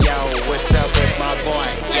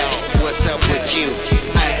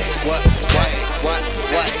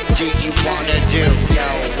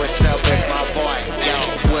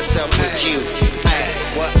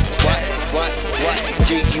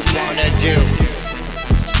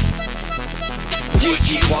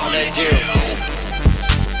you wanna do?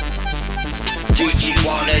 Do you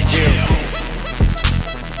wanna do?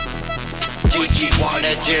 Do you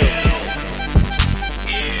wanna do?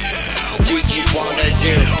 Do you wanna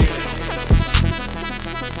do?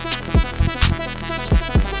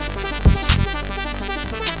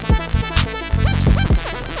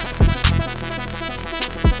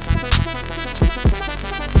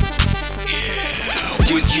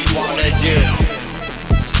 What you wanna do?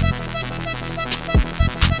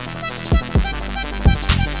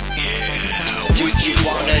 What you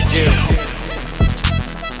wanna do?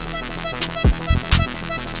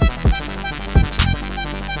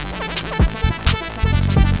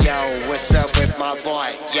 Yo, what's up with my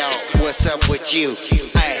boy? Yo, what's up with you?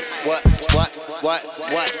 Hey, what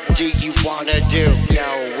do you wanna do?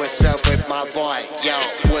 Yo, what's up with my boy? Yo,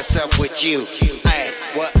 what's up with you? Hey,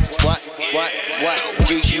 what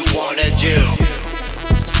do you wanna